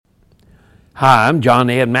Hi, I'm John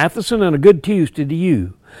Ed Matheson, and a good Tuesday to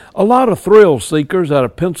you. A lot of thrill seekers at a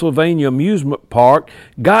Pennsylvania amusement park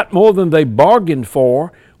got more than they bargained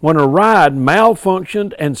for when a ride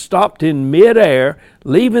malfunctioned and stopped in midair,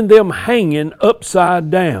 leaving them hanging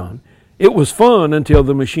upside down. It was fun until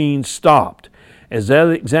the machine stopped. As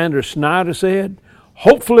Alexander Snyder said,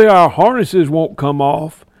 "Hopefully our harnesses won't come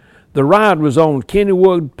off." The ride was on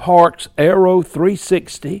Kennywood Park's Aero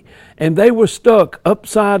 360, and they were stuck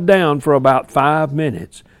upside down for about 5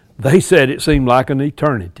 minutes. They said it seemed like an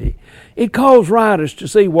eternity. It caused riders to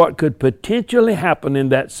see what could potentially happen in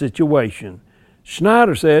that situation.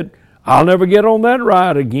 Schneider said, "I'll never get on that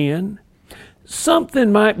ride again."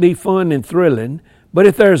 Something might be fun and thrilling, but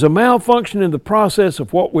if there's a malfunction in the process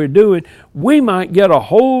of what we're doing, we might get a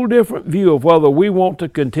whole different view of whether we want to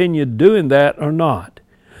continue doing that or not.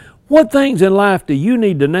 What things in life do you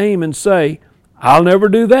need to name and say, "I'll never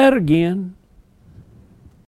do that again"?